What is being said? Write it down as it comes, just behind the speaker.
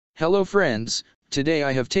Hello friends, today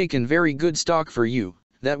I have taken very good stock for you,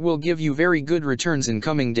 that will give you very good returns in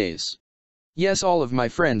coming days. Yes, all of my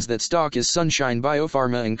friends, that stock is Sunshine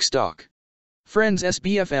Biopharma Inc. stock. Friends,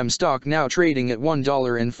 SBFM stock now trading at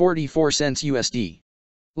 $1.44 USD.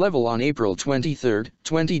 Level on April 23,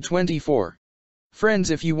 2024.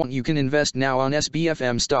 Friends, if you want, you can invest now on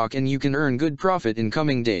SBFM stock and you can earn good profit in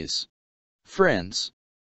coming days. Friends,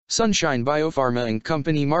 Sunshine Biopharma Inc.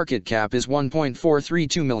 company market cap is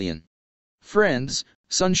 1.432 million. Friends,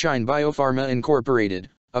 Sunshine Biopharma Incorporated,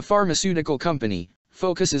 a pharmaceutical company,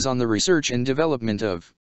 focuses on the research and development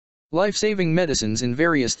of life-saving medicines in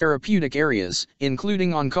various therapeutic areas,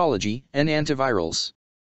 including oncology and antivirals.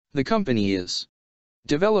 The company is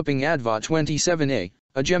developing Adva 27A,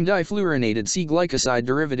 a gem-difluorinated C-glycoside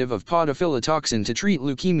derivative of podophyllitoxin to treat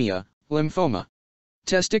leukemia, lymphoma,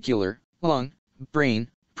 testicular, lung,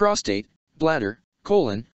 brain, prostate, bladder,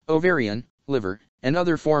 colon, ovarian, liver, and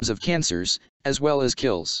other forms of cancers, as well as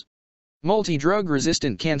kills multi-drug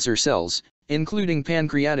resistant cancer cells, including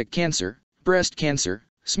pancreatic cancer, breast cancer,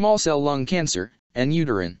 small cell lung cancer, and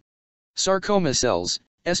uterine sarcoma cells.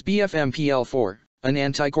 SBFM-PL4, an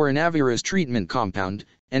anticoronavirus treatment compound,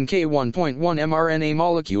 and K1.1 mRNA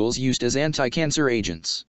molecules used as anti-cancer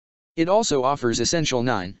agents. It also offers Essential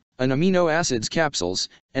 9, an amino acids capsules,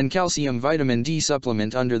 and calcium vitamin D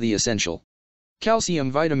supplement under the Essential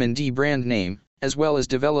Calcium Vitamin D brand name, as well as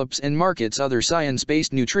develops and markets other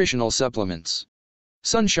science-based nutritional supplements.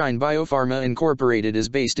 Sunshine Biopharma Incorporated is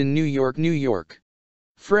based in New York, New York.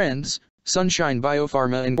 Friends, Sunshine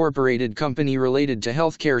Biopharma Incorporated company related to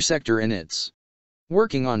healthcare sector, and it's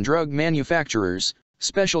working on drug manufacturers,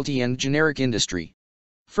 specialty and generic industry.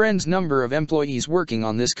 Friends, number of employees working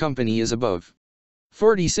on this company is above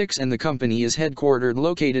 46 and the company is headquartered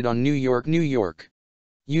located on New York, New York,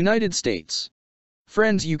 United States.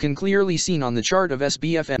 Friends, you can clearly seen on the chart of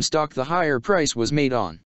SBFM stock the higher price was made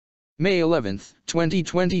on May 11,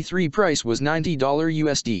 2023. Price was $90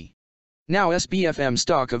 USD. Now SBFM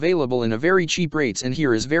stock available in a very cheap rates, and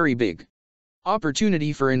here is very big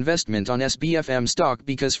opportunity for investment on SBFM stock,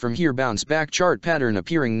 because from here bounce back chart pattern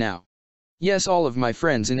appearing now. Yes, all of my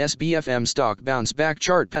friends, in SBFM stock bounce back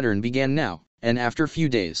chart pattern began now, and after few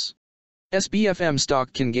days SBFM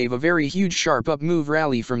stock can give a very huge sharp up move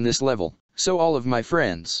rally from this level. So all of my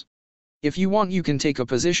friends, if you want, you can take a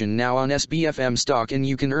position now on SBFM stock and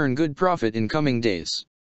you can earn good profit in coming days.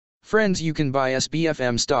 Friends, you can buy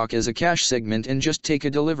SBFM stock as a cash segment and just take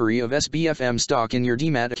a delivery of SBFM stock in your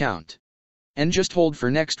demat account and just hold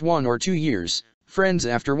for next 1 or 2 years. Friends,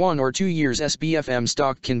 after 1 or 2 years SBFM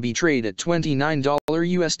stock can be traded at $29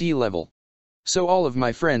 USD level. So all of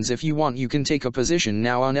my friends, if you want, you can take a position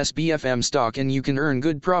now on SBFM stock and you can earn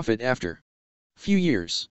good profit after few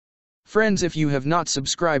years. Friends, if you have not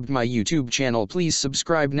subscribed my YouTube channel, please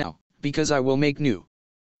subscribe now, because I will make new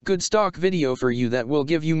good stock video for you that will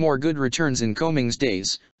give you more good returns in coming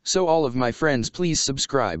days. So all of my friends, please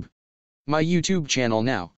subscribe my YouTube channel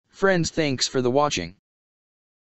now. Friends, thanks for the watching.